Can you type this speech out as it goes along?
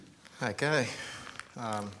Okay.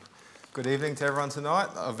 Good evening to everyone tonight.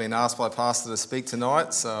 I've been asked by Pastor to speak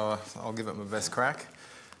tonight, so I'll give it my best crack.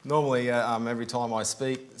 Normally, every time I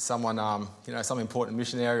speak, someone, some important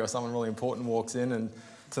missionary or someone really important walks in, and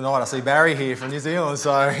tonight I see Barry here from New Zealand,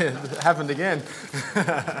 so it happened again.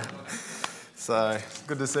 So,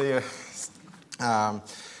 good to see you. But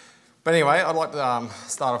anyway, I'd like to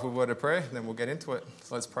start off with a word of prayer, and then we'll get into it.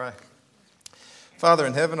 So let's pray. Father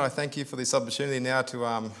in heaven, I thank you for this opportunity now to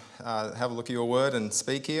have a look at your word and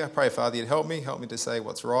speak here. I pray, Father, you'd help me to say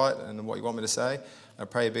what's right and what you want me to say. I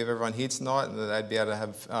pray you'd be with everyone here tonight and that they'd be able to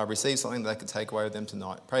have receive something that they could take away with them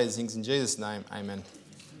tonight. Pray these things in Jesus' name. Amen.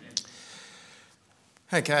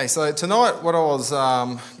 Okay, so tonight what I was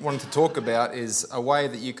wanting to talk about is a way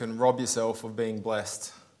that you can rob yourself of being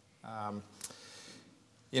blessed.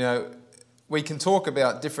 We can talk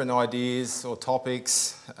about different ideas or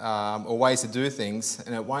topics or ways to do things,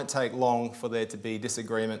 and it won't take long for there to be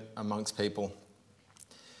disagreement amongst people.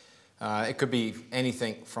 It could be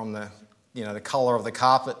anything from the colour of the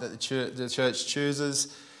carpet that the church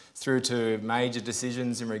chooses, through to major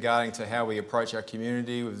decisions in regarding to how we approach our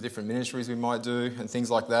community with different ministries we might do and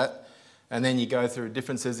things like that. And then you go through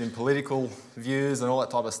differences in political views and all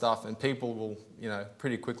that type of stuff, and people will,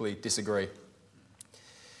 pretty quickly disagree.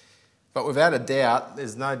 But without a doubt,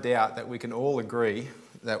 there's no doubt that we can all agree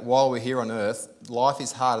that while we're here on earth, life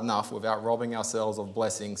is hard enough without robbing ourselves of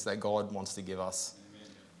blessings that God wants to give us.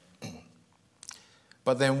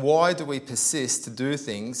 But then why do we persist to do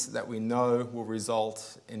things that we know will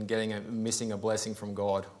result in missing a blessing from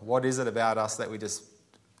God? What is it about us that we just,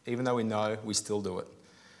 even though we know, we still do it?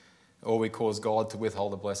 Or we cause God to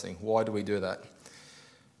withhold a blessing? Why do we do that?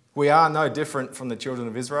 We are no different from the children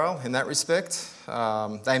of Israel in that respect.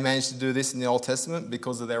 They managed to do this in the Old Testament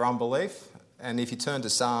because of their unbelief. And if you turn to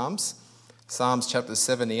Psalms chapter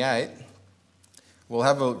 78, we'll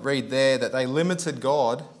have a read there that they limited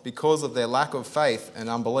God because of their lack of faith and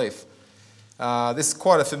unbelief. This is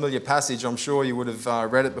quite a familiar passage. I'm sure you would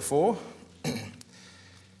have read it before.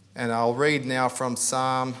 And I'll read now from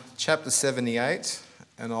Psalm chapter 78,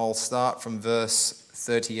 and I'll start from verse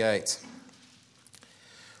 38.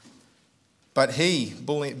 But he,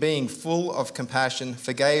 being full of compassion,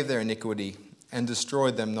 forgave their iniquity and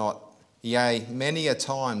destroyed them not. Yea, many a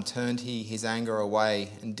time turned he his anger away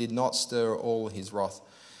and did not stir all his wrath.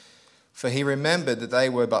 For he remembered that they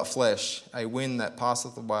were but flesh, a wind that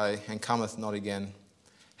passeth away and cometh not again.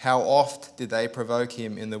 How oft did they provoke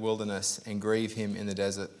him in the wilderness and grieve him in the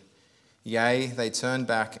desert? Yea, they turned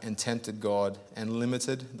back and tempted God and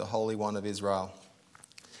limited the Holy One of Israel.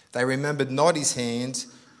 They remembered not his hand,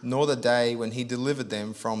 nor the day when he delivered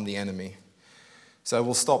them from the enemy. So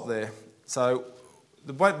we'll stop there. So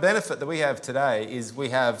the benefit that we have today is we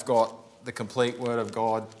have got the complete Word of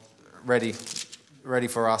God ready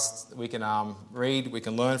for us. We can read, we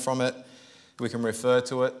can learn from it, we can refer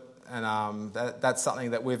to it, and that's something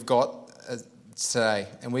that we've got today.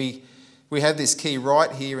 And we have this key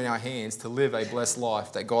right here in our hands to live a blessed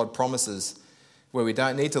life that God promises, where we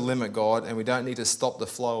don't need to limit God and we don't need to stop the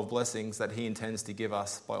flow of blessings that he intends to give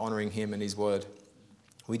us by honouring him and his word.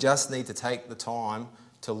 We just need to take the time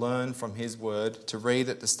to learn from his word, to read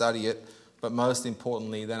it, to study it, but most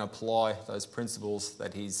importantly then apply those principles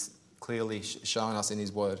that he's clearly shown us in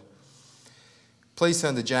his word. Please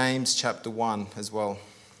turn to James chapter 1 as well.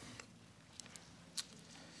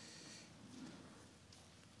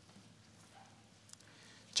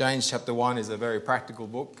 James chapter 1 is a very practical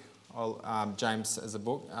book. James as a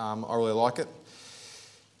book. I really like it.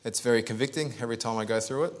 It's very convicting every time I go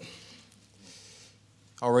through it.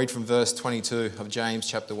 I'll read from verse 22 of James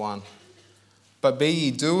chapter 1. But be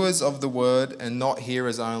ye doers of the word and not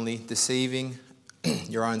hearers only, deceiving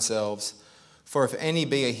your own selves. For if any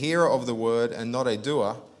be a hearer of the word and not a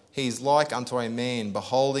doer, he is like unto a man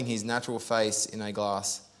beholding his natural face in a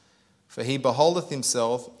glass. For he beholdeth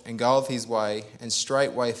himself and goeth his way, and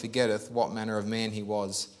straightway forgetteth what manner of man he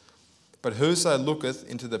was. But whoso looketh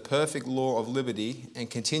into the perfect law of liberty and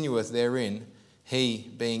continueth therein,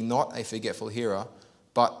 he, being not a forgetful hearer,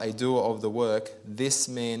 but a doer of the work, this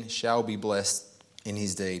man shall be blessed in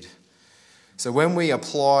his deed. So when we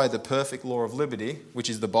apply the perfect law of liberty, which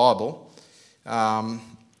is the Bible, then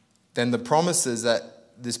the promises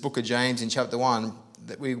that this book of James in chapter 1,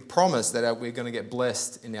 that we promise that we're going to get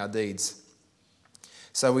blessed in our deeds.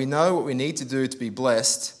 So we know what we need to do to be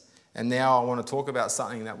blessed. And now I want to talk about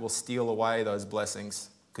something that will steal away those blessings.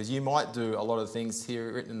 Because you might do a lot of things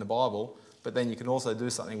here written in the Bible, but then you can also do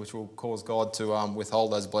something which will cause God to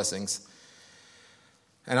withhold those blessings.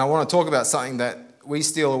 And I want to talk about something that we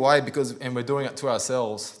steal away and we're doing it to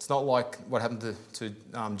ourselves. It's not like what happened to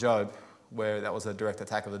Job, where that was a direct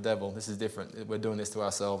attack of the devil. This is different. We're doing this to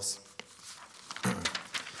ourselves.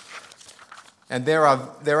 And there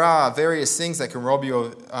are various things that can rob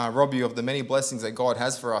you of the many blessings that God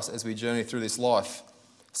has for us as we journey through this life.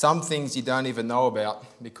 Some things you don't even know about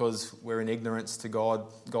because we're in ignorance to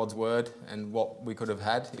God's word and what we could have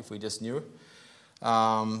had if we just knew.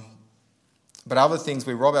 But other things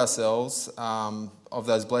we rob ourselves of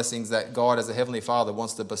those blessings that God as a Heavenly Father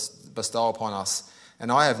wants to bestow upon us. And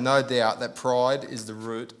I have no doubt that pride is the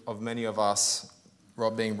root of many of us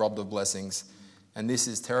being robbed of blessings. And this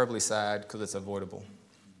is terribly sad because it's avoidable.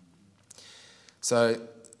 So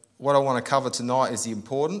what I want to cover tonight is the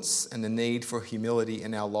importance and the need for humility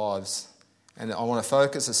in our lives. And I want to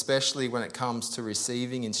focus especially when it comes to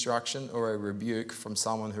receiving instruction or a rebuke from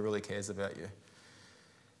someone who really cares about you.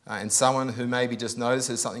 And someone who maybe just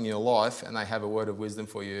notices something in your life and they have a word of wisdom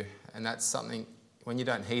for you. And that's something, when you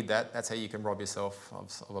don't heed that, that's how you can rob yourself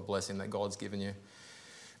of a blessing that God's given you.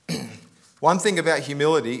 One thing about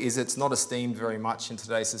humility is it's not esteemed very much in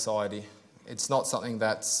today's society. It's not something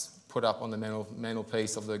that's put up on the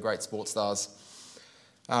mantelpiece of the great sports stars.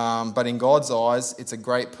 But in God's eyes, it's a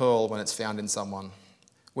great pearl when it's found in someone.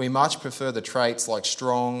 We much prefer the traits like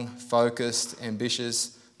strong, focused,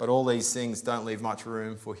 ambitious, but all these things don't leave much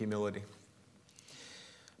room for humility.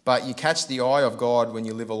 But you catch the eye of God when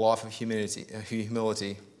you live a life of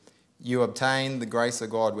humility. You obtain the grace of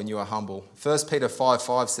God when you are humble. 1 Peter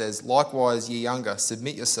 5:5 says, "Likewise, ye younger,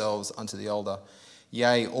 submit yourselves unto the older.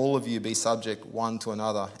 Yea, all of you be subject one to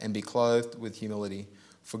another, and be clothed with humility.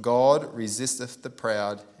 For God resisteth the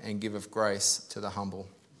proud, and giveth grace to the humble."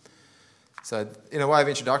 So, in a way of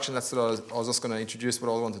introduction, that's what I was just going to introduce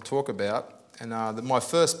what I want to talk about. And my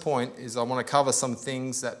first point is I want to cover some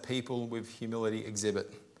things that people with humility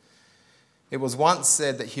exhibit. It was once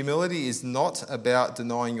said that humility is not about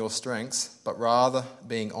denying your strengths, but rather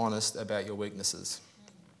being honest about your weaknesses.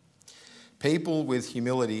 People with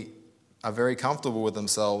humility are very comfortable with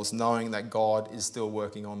themselves, knowing that God is still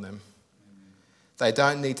working on them. They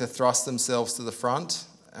don't need to thrust themselves to the front,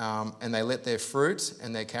 and they let their fruit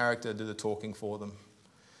and their character do the talking for them.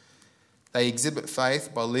 They exhibit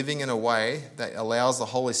faith by living in a way that allows the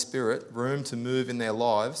Holy Spirit room to move in their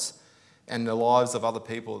lives and the lives of other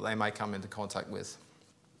people that they may come into contact with.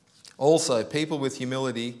 Also, people with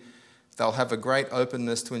humility, they'll have a great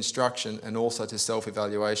openness to instruction and also to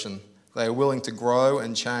self-evaluation. They are willing to grow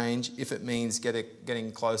and change if it means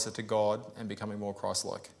getting closer to God and becoming more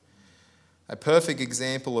Christ-like. A perfect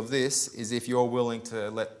example of this is if you're willing to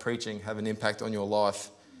let preaching have an impact on your life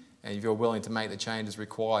and if you're willing to make the changes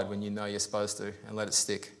required when you know you're supposed to and let it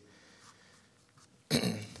stick.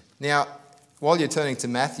 Now, while you're turning to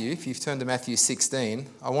Matthew, if you've turned to Matthew 16,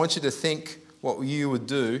 I want you to think what you would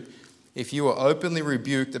do if you were openly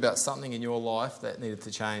rebuked about something in your life that needed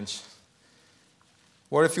to change.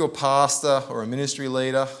 What if your pastor or a ministry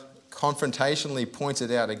leader confrontationally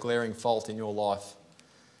pointed out a glaring fault in your life?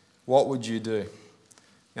 What would you do?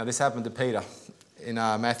 Now, this happened to Peter in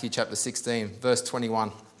Matthew chapter 16, verse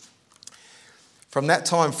 21. From that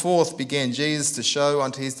time forth began Jesus to show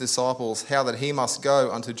unto his disciples how that he must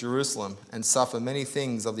go unto Jerusalem and suffer many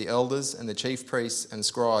things of the elders and the chief priests and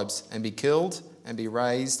scribes, and be killed and be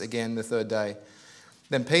raised again the third day.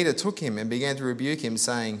 Then Peter took him and began to rebuke him,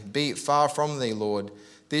 saying, Be it far from thee, Lord,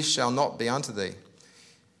 this shall not be unto thee.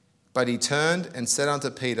 But he turned and said unto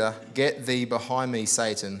Peter, Get thee behind me,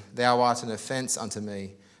 Satan, thou art an offence unto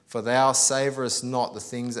me, for thou savourest not the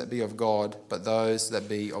things that be of God, but those that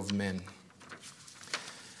be of men.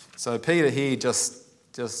 So Peter here just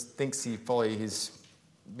thinks he probably is,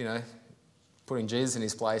 putting Jesus in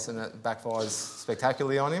his place, and it backfires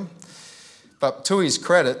spectacularly on him. But to his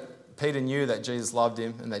credit, Peter knew that Jesus loved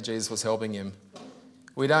him and that Jesus was helping him.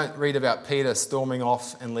 We don't read about Peter storming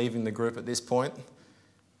off and leaving the group at this point.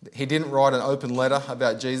 He didn't write an open letter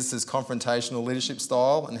about Jesus' confrontational leadership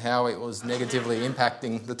style and how it was negatively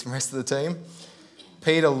impacting the rest of the team.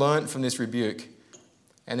 Peter learnt from this rebuke.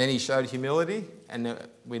 And then he showed humility, and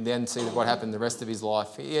we then see what happened the rest of his life.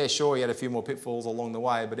 Yeah, sure, he had a few more pitfalls along the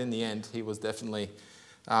way, but in the end, he was definitely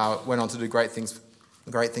went on to do great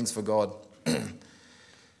things for God.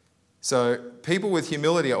 So people with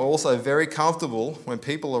humility are also very comfortable when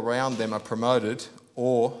people around them are promoted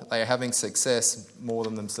or they are having success more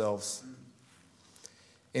than themselves.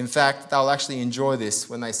 In fact, they'll actually enjoy this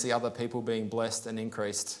when they see other people being blessed and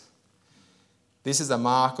increased. This is a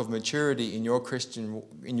mark of maturity in your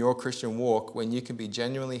Christian walk when you can be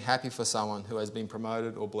genuinely happy for someone who has been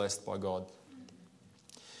promoted or blessed by God.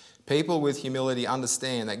 People with humility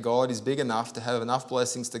understand that God is big enough to have enough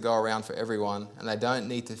blessings to go around for everyone, and they don't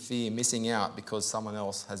need to fear missing out because someone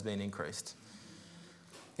else has been increased.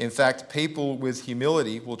 In fact, people with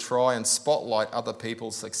humility will try and spotlight other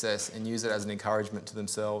people's success and use it as an encouragement to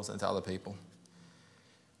themselves and to other people.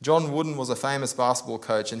 John Wooden was a famous basketball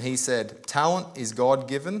coach, and he said, "Talent is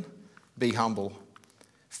God-given, be humble.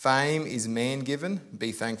 Fame is man-given,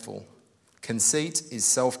 be thankful. Conceit is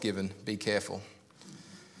self-given, be careful."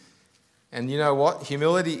 And you know what?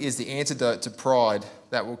 Humility is the antidote to pride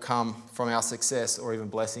that will come from our success or even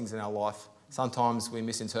blessings in our life. Sometimes we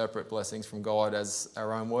misinterpret blessings from God as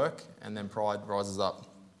our own work, and then pride rises up.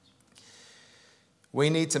 We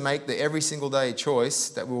need to make the every single day choice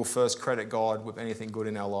that we will first credit God with anything good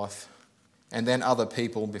in our life, and then other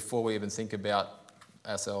people before we even think about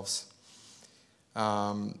ourselves.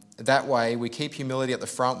 That way, we keep humility at the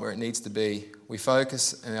front where it needs to be. We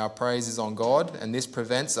focus and our praise is on God, and this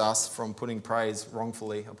prevents us from putting praise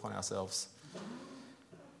wrongfully upon ourselves.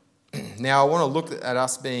 Now, I want to look at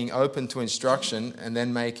us being open to instruction and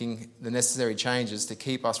then making the necessary changes to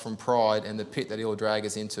keep us from pride and the pit that it will drag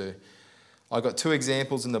us into. I've got two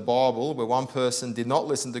examples in the Bible where one person did not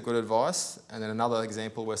listen to good advice, and then another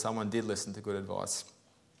example where someone did listen to good advice.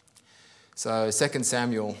 So 2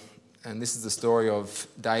 Samuel, and this is the story of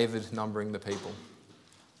David numbering the people.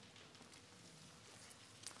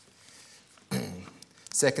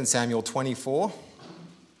 2 Samuel 24.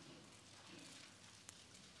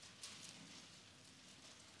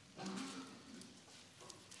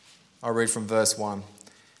 I'll read from verse 1.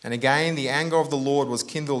 "And again the anger of the Lord was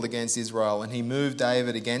kindled against Israel, and he moved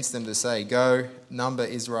David against them to say, 'Go, number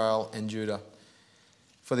Israel and Judah.'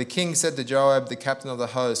 For the king said to Joab, the captain of the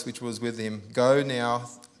host which was with him, 'Go now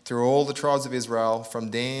through all the tribes of Israel, from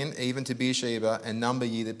Dan even to Beersheba, and number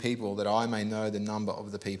ye the people, that I may know the number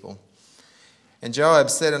of the people.' And Joab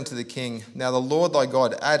said unto the king, 'Now the Lord thy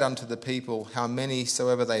God add unto the people, how many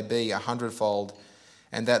soever they be, 100-fold,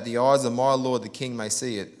 and that the eyes of my lord the king may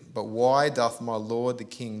see it. But why doth my lord the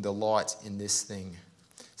king delight in this thing?'"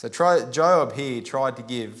 So Joab here tried to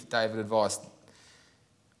give David advice,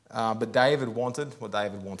 but David wanted what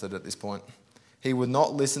David wanted at this point. He would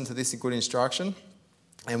not listen to this good instruction,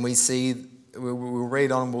 and we'll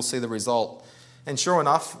read on and we'll see the result. And sure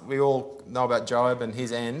enough, we all know about Joab and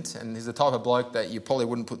his end, and he's the type of bloke that you probably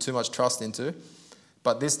wouldn't put too much trust into.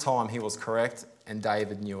 But this time he was correct, and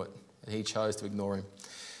David knew it, and he chose to ignore him.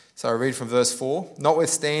 So I read from verse 4.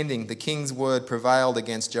 "Notwithstanding, the king's word prevailed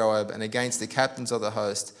against Joab and against the captains of the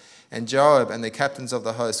host. And Joab and the captains of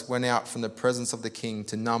the host went out from the presence of the king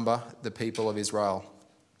to number the people of Israel.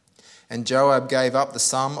 And Joab gave up the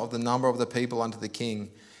sum of the number of the people unto the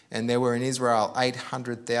king. And there were in Israel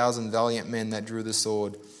 800,000 valiant men that drew the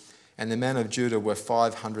sword. And the men of Judah were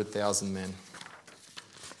 500,000 men.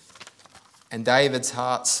 And David's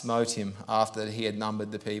heart smote him after he had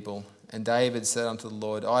numbered the people. And David said unto the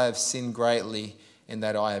Lord, I have sinned greatly in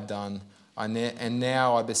that I have done. And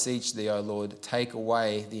now I beseech thee, O Lord, take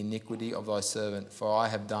away the iniquity of thy servant, for I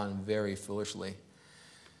have done very foolishly."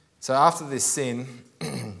 So after this sin,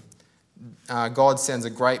 God sends a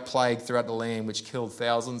great plague throughout the land, which killed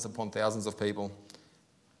thousands upon thousands of people.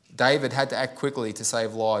 David had to act quickly to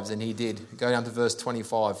save lives, and he did. Go down to verse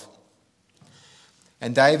 25.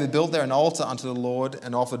 "And David built there an altar unto the Lord,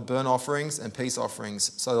 and offered burnt offerings and peace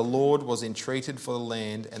offerings. So the Lord was entreated for the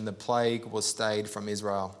land, and the plague was stayed from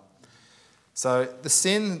Israel." So the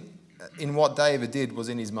sin in what David did was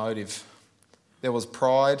in his motive. There was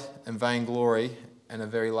pride and vainglory and a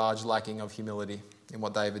very large lacking of humility in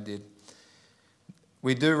what David did.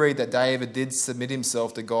 We do read that David did submit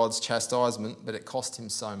himself to God's chastisement, but it cost him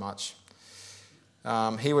so much.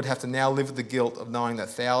 He would have to now live with the guilt of knowing that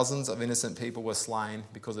thousands of innocent people were slain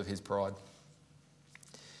because of his pride.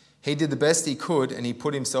 He did the best he could, and he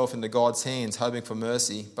put himself into God's hands, hoping for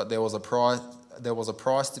mercy, but there was a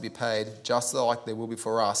price to be paid, just like there will be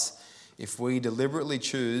for us, if we deliberately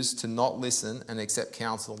choose to not listen and accept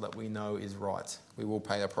counsel that we know is right. We will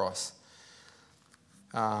pay a price.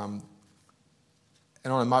 And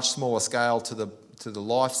on a much smaller scale to the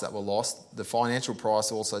lives that were lost, the financial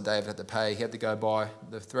price also David had to pay. He had to go buy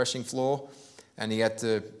the threshing floor, and he had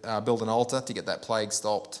to build an altar to get that plague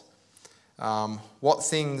stopped. What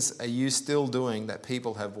things are you still doing that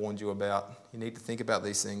people have warned you about? You need to think about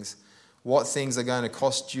these things. What things are going to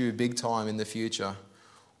cost you big time in the future?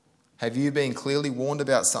 Have you been clearly warned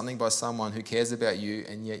about something by someone who cares about you,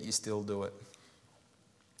 and yet you still do it?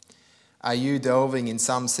 Are you delving in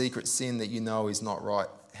some secret sin that you know is not right?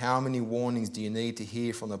 How many warnings do you need to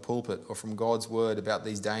hear from the pulpit or from God's word about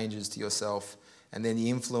these dangers to yourself, and then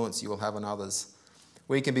the influence you will have on others?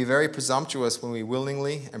 We can be very presumptuous when we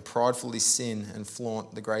willingly and pridefully sin and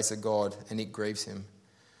flaunt the grace of God, and it grieves him.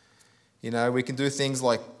 You know, we can do things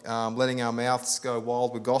like letting our mouths go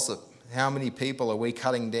wild with gossip. How many people are we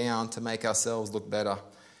cutting down to make ourselves look better?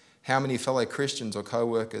 How many fellow Christians or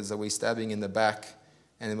co-workers are we stabbing in the back,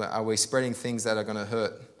 and are we spreading things that are going to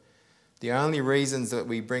hurt? The only reasons that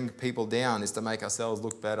we bring people down is to make ourselves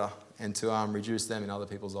look better and to reduce them in other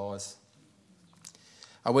people's eyes.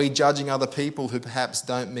 Are we judging other people who perhaps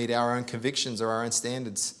don't meet our own convictions or our own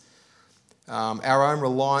standards? Our own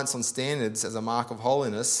reliance on standards as a mark of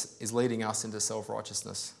holiness is leading us into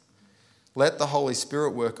self-righteousness. Let the Holy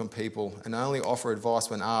Spirit work on people and only offer advice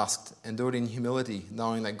when asked, and do it in humility,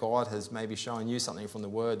 knowing that God has maybe shown you something from the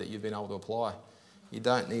Word that you've been able to apply. You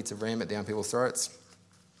don't need to ram it down people's throats.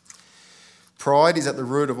 Pride is at the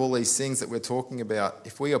root of all these things that we're talking about.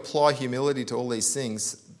 If we apply humility to all these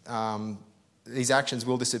things, these actions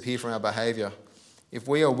will disappear from our behaviour. If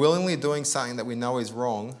we are willingly doing something that we know is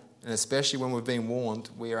wrong, and especially when we've been warned,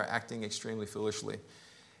 we are acting extremely foolishly,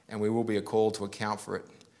 and we will be called to account for it.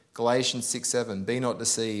 Galatians 6:7, be not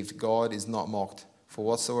deceived, God is not mocked. For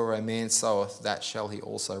whatsoever a man soweth, that shall he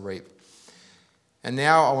also reap. And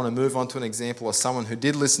now I want to move on to an example of someone who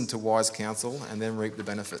did listen to wise counsel and then reap the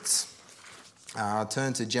benefits.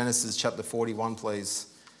 Turn to Genesis chapter 41, please.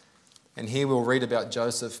 And here we'll read about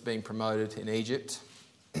Joseph being promoted in Egypt.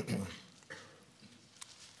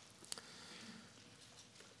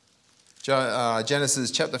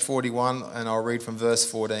 Genesis chapter 41, and I'll read from verse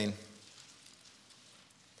 14.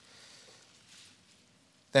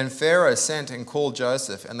 Then Pharaoh sent and called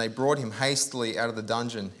Joseph, and they brought him hastily out of the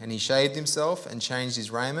dungeon. And he shaved himself and changed his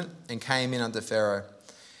raiment and came in unto Pharaoh.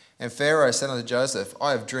 And Pharaoh said unto Joseph,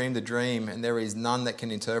 I have dreamed a dream, and there is none that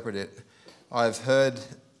can interpret it. I have heard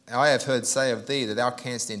say of thee that thou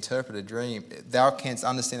canst interpret a dream. Thou canst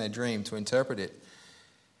understand a dream to interpret it.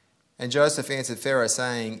 And Joseph answered Pharaoh,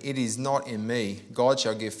 saying, it is not in me. God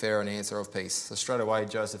shall give Pharaoh an answer of peace. So straight away,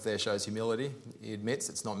 Joseph there shows humility. He admits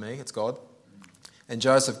it's not me, it's God. And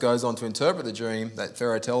Joseph goes on to interpret the dream that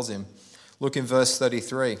Pharaoh tells him. Look in verse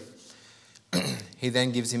 33. He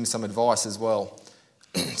then gives him some advice as well.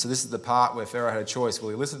 So this is the part where Pharaoh had a choice.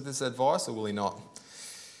 Will he listen to this advice or will he not?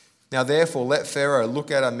 Now therefore let Pharaoh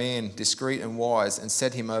look at a man discreet and wise and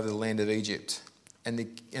set him over the land of Egypt. And the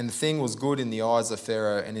thing was good in the eyes of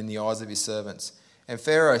Pharaoh and in the eyes of his servants. And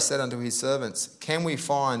Pharaoh said unto his servants, can we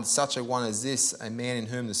find such a one as this, a man in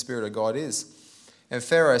whom the Spirit of God is? And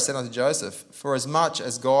Pharaoh said unto Joseph, for as much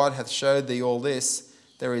as God hath showed thee all this,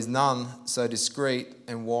 there is none so discreet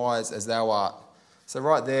and wise as thou art. So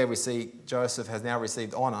right there we see Joseph has now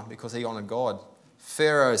received honour because he honoured God.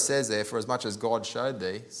 Pharaoh says there, for as much as God showed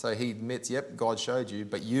thee, so he admits, yep, God showed you,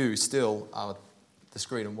 but you still are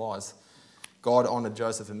discreet and wise. God honoured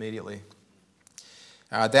Joseph immediately.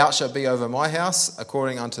 Thou shalt be over my house,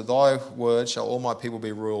 according unto thy word shall all my people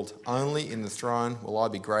be ruled. Only in the throne will I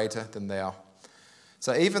be greater than thou.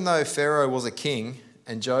 So even though Pharaoh was a king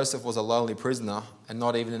and Joseph was a lowly prisoner and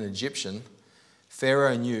not even an Egyptian,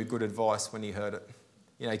 Pharaoh knew good advice when he heard it.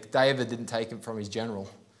 You know, David didn't take it from his general.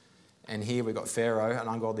 And here we've got Pharaoh, an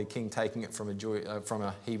ungodly king, taking it from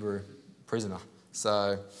a Hebrew prisoner.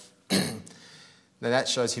 So now that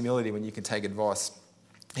shows humility when you can take advice.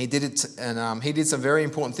 He did it, and he did some very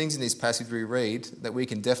important things in this passage we read that we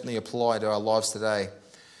can definitely apply to our lives today.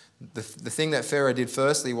 The thing that Pharaoh did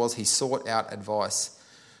firstly was he sought out advice.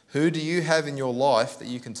 Who do you have in your life that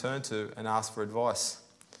you can turn to and ask for advice?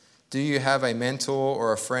 Do you have a mentor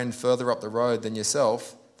or a friend further up the road than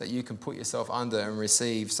yourself that you can put yourself under and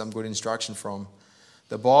receive some good instruction from?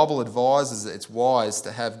 The Bible advises that it's wise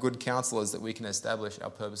to have good counselors that we can establish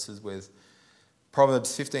our purposes with.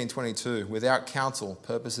 Proverbs 15:22, without counsel,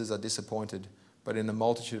 purposes are disappointed, but in a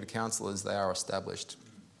multitude of counselors they are established.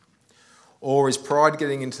 Or is pride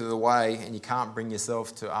getting into the way and you can't bring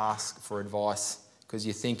yourself to ask for advice because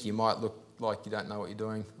you think you might look like you don't know what you're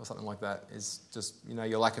doing or something like that? Is just,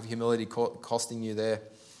 your lack of humility costing you there.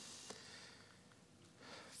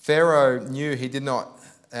 Pharaoh knew he did not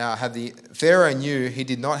have the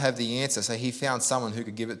answer, so he found someone who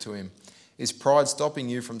could give it to him. Is pride stopping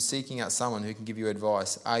you from seeking out someone who can give you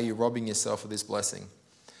advice? Are you robbing yourself of this blessing?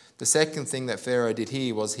 The second thing that Pharaoh did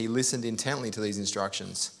here was he listened intently to these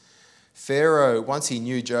instructions. Pharaoh, once he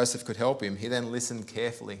knew Joseph could help him, he then listened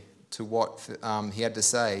carefully to what he had to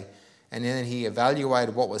say, and then he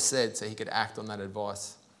evaluated what was said so he could act on that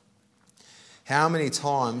advice. How many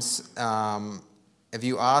times have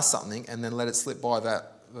you asked something and then let it slip by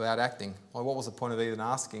without acting? Well, what was the point of even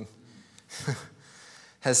asking?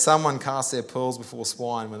 Has someone cast their pearls before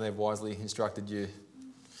swine when they've wisely instructed you?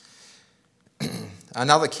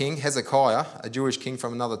 Another king, Hezekiah, a Jewish king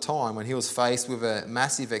from another time, when he was faced with a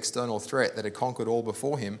massive external threat that had conquered all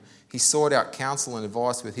before him, he sought out counsel and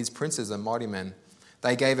advice with his princes and mighty men.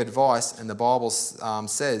 They gave advice, and the Bible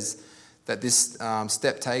says that this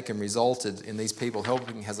step taken resulted in these people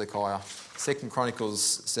helping Hezekiah. 2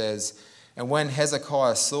 Chronicles says, "And when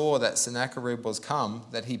Hezekiah saw that Sennacherib was come,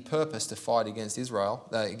 that he purposed to fight against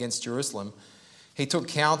against Jerusalem, he took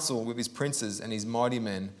counsel with his princes and his mighty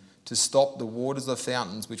men to stop the waters of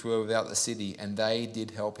fountains which were without the city, and they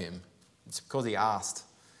did help him." It's because he asked.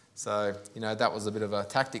 So, that was a bit of a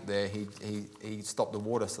tactic there. He stopped the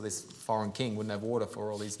water so this foreign king wouldn't have water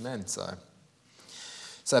for all these men. So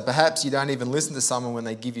perhaps you don't even listen to someone when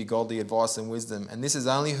they give you godly advice and wisdom, and this is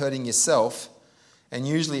only hurting yourself, and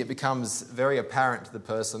usually it becomes very apparent to the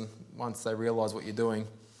person once they realise what you're doing.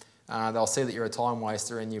 They'll see that you're a time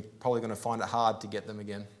waster, and you're probably going to find it hard to get them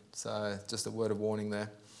again. So just a word of warning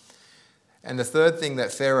there. And the third thing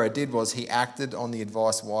that Pharaoh did was he acted on the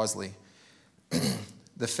advice wisely.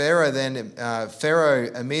 Pharaoh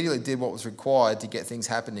immediately did what was required to get things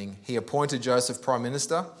happening. He appointed Joseph prime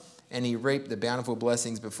minister, and he reaped the bountiful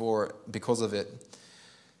blessings because of it.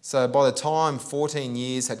 So by the time 14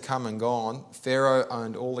 years had come and gone, Pharaoh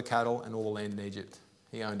owned all the cattle and all the land in Egypt.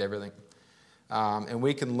 He owned everything. And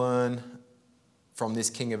we can learn from this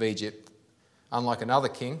king of Egypt, unlike another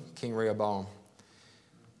king, King Rehoboam.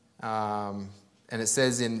 And it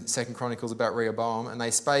says in 2 Chronicles about Rehoboam, "And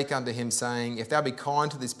they spake unto him, saying, If thou be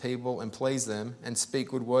kind to this people, and please them, and speak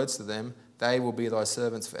good words to them, they will be thy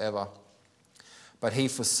servants forever. But he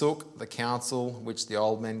forsook the counsel which the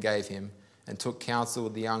old men gave him, and took counsel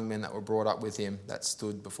with the young men that were brought up with him, that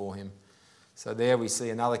stood before him." So there we see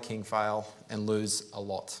another king fail and lose a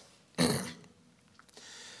lot.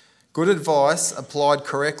 Good advice applied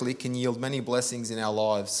correctly can yield many blessings in our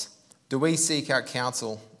lives. Do we seek out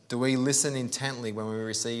counsel? Do we listen intently when we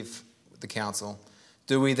receive the counsel?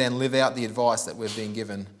 Do we then live out the advice that we've been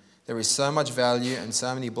given? There is so much value and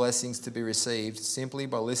so many blessings to be received simply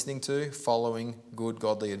by listening to, following good,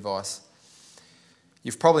 godly advice.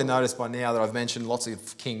 You've probably noticed by now that I've mentioned lots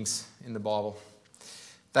of kings in the Bible.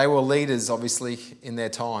 They were leaders, obviously, in their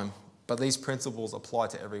time, but these principles apply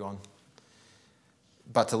to everyone.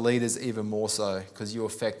 But to leaders even more so, because you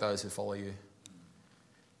affect those who follow you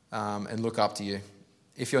and look up to you.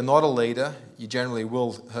 If you're not a leader, you generally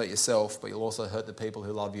will hurt yourself, but you'll also hurt the people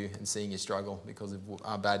who love you and seeing you struggle because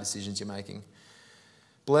of bad decisions you're making.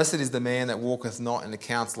 Blessed is the man that walketh not in the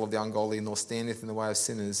counsel of the ungodly, nor standeth in the way of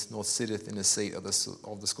sinners, nor sitteth in the seat of the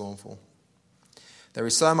scornful. There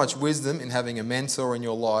is so much wisdom in having a mentor in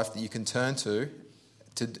your life that you can turn to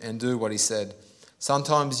and do what he said.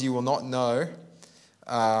 Sometimes you will not know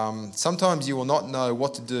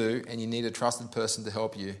what to do, and you need a trusted person to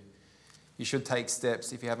help you. You should take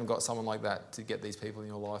steps, if you haven't got someone like that, to get these people in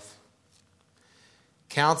your life.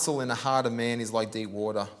 Counsel in the heart of man is like deep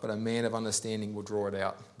water, but a man of understanding will draw it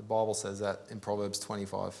out. The Bible says that in Proverbs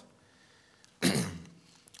 25.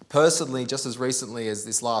 Personally, just as recently as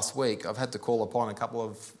this last week, I've had to call upon a couple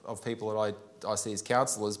of people that I see as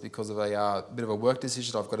counsellors because of a bit of a work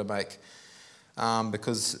decision I've got to make.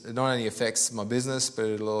 Because it not only affects my business, but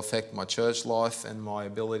it'll affect my church life and my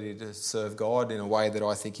ability to serve God in a way that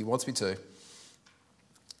I think he wants me to.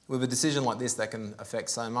 With a decision like this that can affect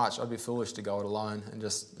so much, I'd be foolish to go it alone and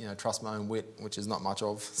just trust my own wit, which is not much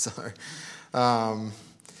of. So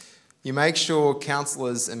you make sure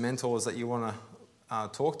counsellors and mentors that you want to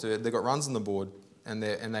talk to, they've got runs on the board and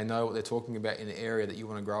they know what they're talking about in the area that you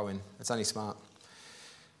want to grow in. It's only smart.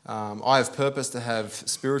 I have purpose to have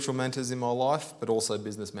spiritual mentors in my life, but also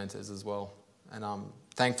business mentors as well. And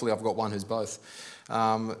thankfully, I've got one who's both.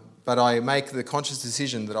 But I make the conscious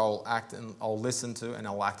decision that I'll act and I'll listen to and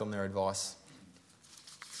I'll act on their advice.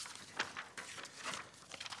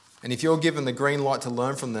 And if you're given the green light to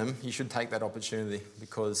learn from them, you should take that opportunity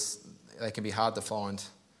because they can be hard to find.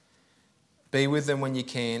 Be with them when you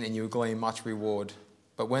can and you'll glean much reward.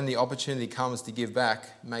 But when the opportunity comes to give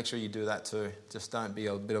back, make sure you do that too. Just don't be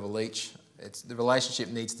a bit of a leech. The relationship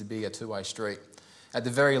needs to be a two-way street. At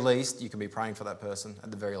the very least, you can be praying for that person,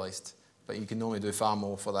 at the very least. But you can normally do far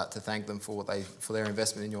more for that, to thank them for their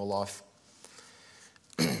investment in your life.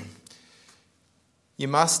 You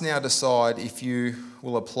must now decide if you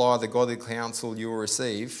will apply the godly counsel you will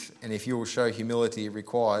receive and if you will show humility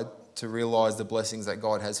required to realise the blessings that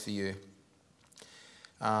God has for you.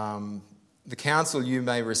 The counsel you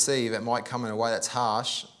may receive, it might come in a way that's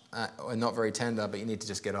harsh and not very tender, but you need to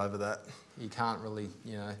just get over that. You can't really,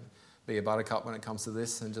 be a buttercup when it comes to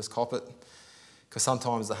this and just cop it. Because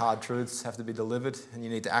sometimes the hard truths have to be delivered and you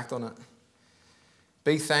need to act on it.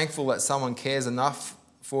 Be thankful that someone cares enough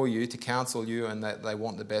for you to counsel you and that they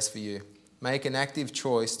want the best for you. Make an active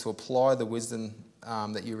choice to apply the wisdom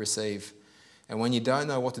that you receive. And when you don't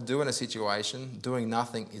know what to do in a situation, doing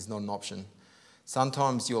nothing is not an option.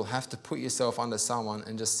 Sometimes you'll have to put yourself under someone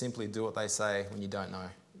and just simply do what they say when you don't know,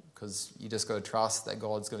 because you just got to trust that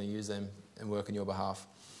God's going to use them and work on your behalf.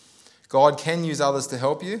 God can use others to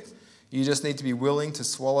help you. You just need to be willing to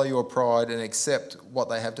swallow your pride and accept what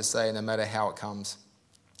they have to say, no matter how it comes.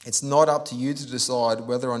 It's not up to you to decide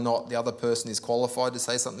whether or not the other person is qualified to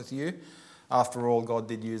say something to you. After all, God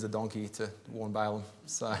did use a donkey to warn Balaam.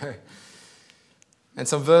 And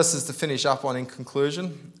some verses to finish up on in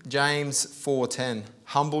conclusion. James 4:10.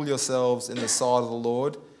 Humble yourselves in the sight of the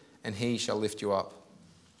Lord, and he shall lift you up.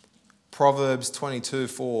 Proverbs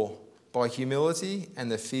 22:4. By humility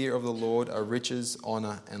and the fear of the Lord are riches,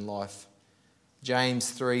 honour, and life.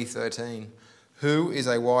 James 3:13. Who is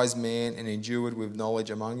a wise man and endued with knowledge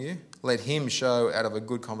among you? Let him show out of a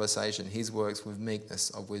good conversation his works with meekness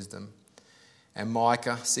of wisdom. And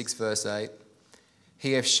Micah 6:8.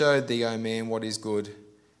 He hath showed thee, O man, what is good,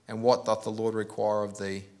 and what doth the Lord require of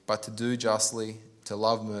thee, but to do justly, to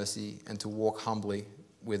love mercy, and to walk humbly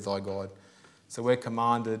with thy God. So we're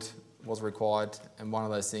commanded was required, and one of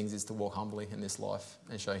those things is to walk humbly in this life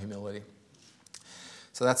and show humility.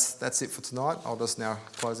 So that's it for tonight. I'll just now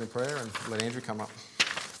close in prayer and let Andrew come up.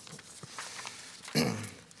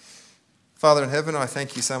 Father in heaven, I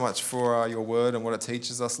thank you so much for your word and what it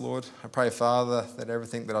teaches us, Lord. I pray, Father, that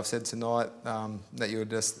everything that I've said tonight, that you would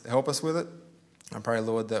just help us with it. I pray,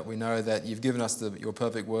 Lord, that we know that you've given us your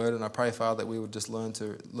perfect word, and I pray, Father, that we would just learn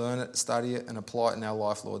it, study it, and apply it in our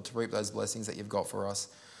life, Lord, to reap those blessings that you've got for us.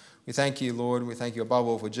 We thank you, Lord. We thank you above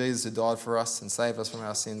all for Jesus who died for us and saved us from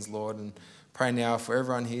our sins, Lord. And pray now for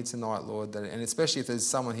everyone here tonight, Lord, and especially if there's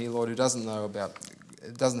someone here, Lord, who doesn't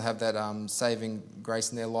have that saving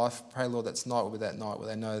grace in their life. Pray, Lord, that tonight will be that night where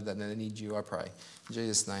they know that they need you, I pray. In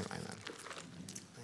Jesus' name, amen.